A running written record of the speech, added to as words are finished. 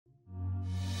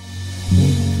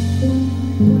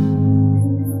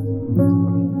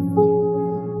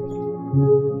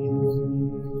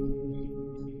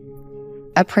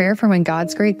A prayer for when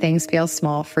God's great things feel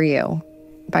small for you,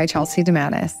 by Chelsea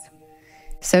DeMattis.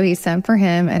 So he sent for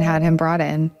him and had him brought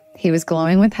in. He was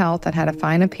glowing with health and had a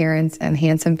fine appearance and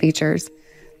handsome features.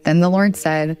 Then the Lord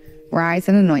said, "Rise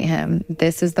and anoint him.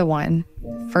 This is the one."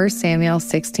 1 Samuel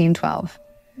 16:12.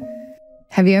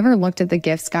 Have you ever looked at the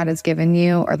gifts God has given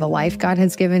you or the life God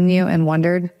has given you and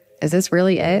wondered, is this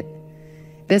really it?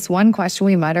 This one question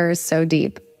we mutter is so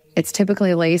deep. It's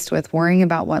typically laced with worrying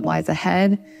about what lies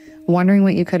ahead, wondering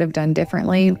what you could have done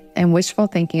differently, and wishful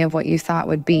thinking of what you thought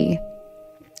would be.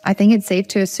 I think it's safe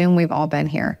to assume we've all been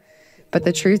here, but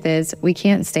the truth is we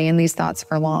can't stay in these thoughts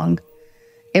for long.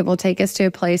 It will take us to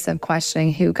a place of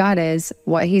questioning who God is,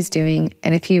 what he's doing,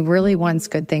 and if he really wants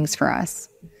good things for us.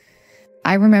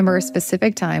 I remember a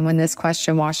specific time when this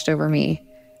question washed over me.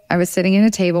 I was sitting at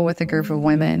a table with a group of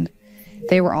women.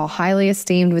 They were all highly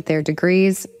esteemed with their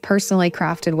degrees, personally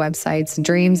crafted websites,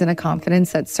 dreams, and a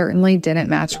confidence that certainly didn't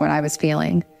match what I was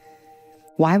feeling.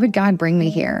 Why would God bring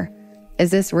me here? Is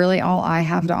this really all I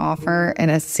have to offer in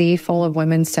a sea full of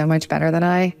women so much better than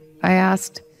I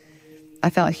asked. I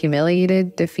felt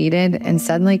humiliated, defeated, and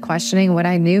suddenly questioning what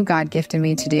I knew God gifted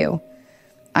me to do.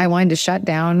 I wanted to shut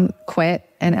down, quit,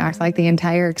 and act like the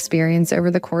entire experience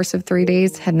over the course of 3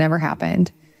 days had never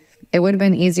happened. It would have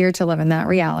been easier to live in that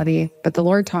reality, but the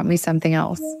Lord taught me something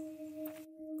else.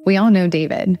 We all know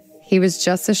David. He was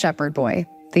just a shepherd boy,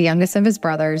 the youngest of his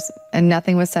brothers, and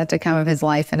nothing was set to come of his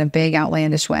life in a big,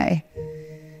 outlandish way.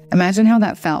 Imagine how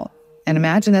that felt, and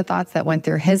imagine the thoughts that went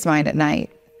through his mind at night.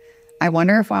 I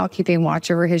wonder if while keeping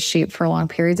watch over his sheep for long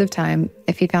periods of time,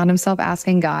 if he found himself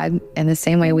asking God, in the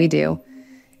same way we do,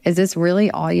 is this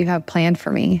really all you have planned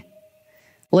for me?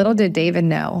 Little did David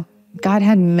know, God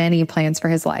had many plans for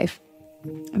his life.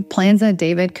 Plans that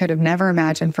David could have never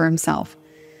imagined for himself.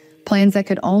 Plans that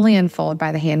could only unfold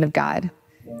by the hand of God.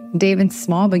 David's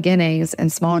small beginnings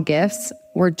and small gifts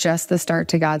were just the start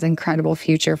to God's incredible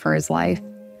future for his life.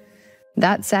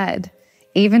 That said,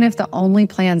 even if the only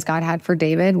plans God had for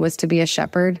David was to be a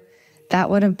shepherd, that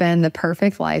would have been the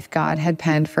perfect life God had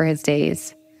penned for his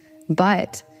days.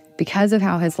 But because of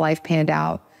how his life panned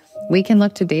out, we can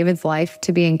look to David's life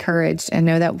to be encouraged and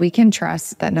know that we can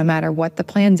trust that no matter what the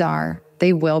plans are,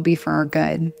 they will be for our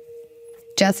good.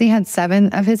 Jesse had 7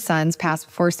 of his sons pass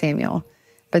before Samuel,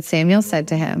 but Samuel said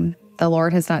to him, "The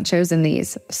Lord has not chosen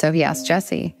these." So he asked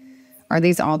Jesse, "Are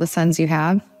these all the sons you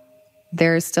have?"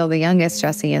 "There is still the youngest,"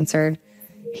 Jesse answered.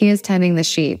 "He is tending the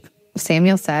sheep."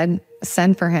 Samuel said,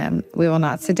 "Send for him. We will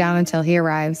not sit down until he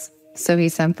arrives." So he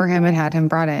sent for him and had him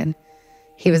brought in.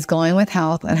 He was glowing with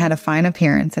health and had a fine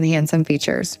appearance and handsome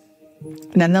features.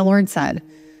 Then the Lord said,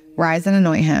 "Rise and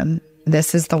anoint him.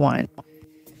 This is the one."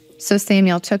 So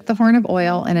Samuel took the horn of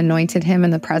oil and anointed him in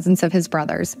the presence of his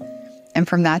brothers. And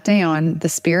from that day on, the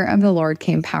Spirit of the Lord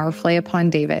came powerfully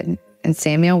upon David, and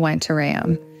Samuel went to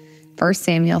Ramah. 1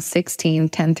 Samuel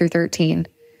 16:10-13.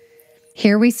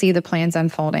 Here we see the plans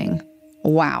unfolding.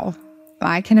 Wow.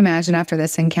 I can imagine after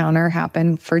this encounter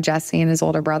happened for Jesse and his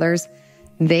older brothers,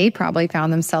 they probably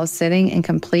found themselves sitting in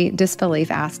complete disbelief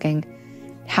asking,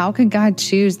 how could God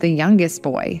choose the youngest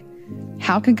boy?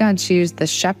 How could God choose the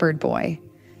shepherd boy?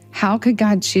 How could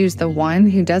God choose the one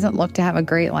who doesn't look to have a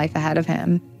great life ahead of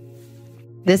him?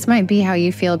 This might be how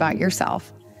you feel about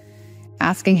yourself.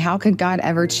 Asking how could God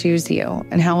ever choose you,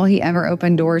 and how will he ever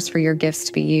open doors for your gifts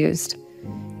to be used?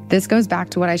 This goes back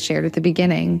to what I shared at the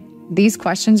beginning. These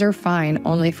questions are fine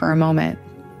only for a moment.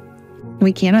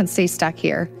 We cannot stay stuck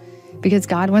here because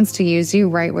God wants to use you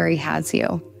right where he has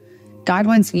you. God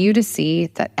wants you to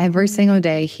see that every single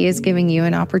day he is giving you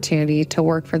an opportunity to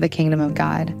work for the kingdom of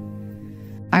God.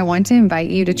 I want to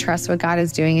invite you to trust what God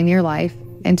is doing in your life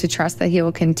and to trust that he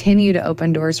will continue to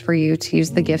open doors for you to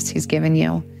use the gifts he's given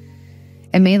you.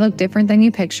 It may look different than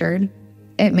you pictured.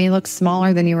 It may look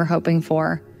smaller than you were hoping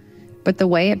for. But the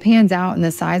way it pans out and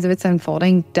the size of its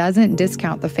unfolding doesn't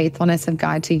discount the faithfulness of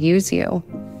God to use you.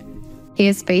 He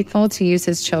is faithful to use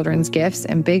his children's gifts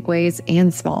in big ways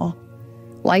and small.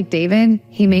 Like David,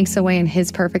 he makes a way in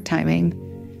his perfect timing.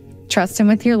 Trust him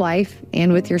with your life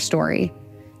and with your story.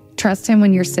 Trust him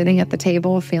when you're sitting at the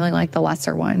table feeling like the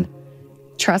lesser one.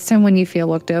 Trust him when you feel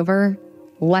looked over.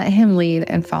 Let him lead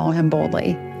and follow him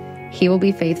boldly. He will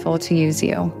be faithful to use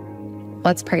you.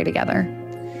 Let's pray together.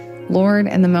 Lord,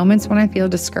 in the moments when I feel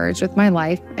discouraged with my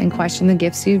life and question the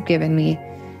gifts you've given me,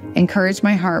 encourage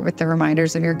my heart with the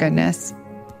reminders of your goodness.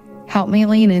 Help me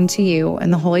lean into you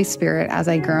and the Holy Spirit as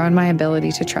I grow in my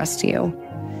ability to trust you.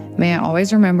 May I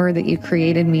always remember that you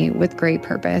created me with great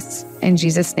purpose. In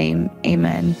Jesus' name,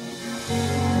 amen.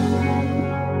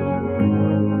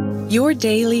 Your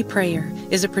Daily Prayer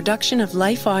is a production of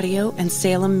Life Audio and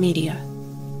Salem Media.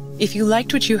 If you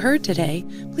liked what you heard today,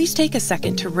 please take a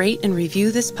second to rate and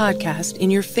review this podcast in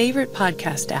your favorite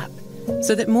podcast app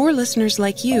so that more listeners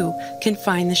like you can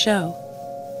find the show.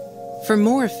 For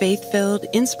more faith-filled,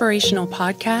 inspirational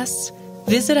podcasts,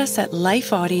 visit us at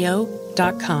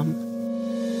lifeaudio.com.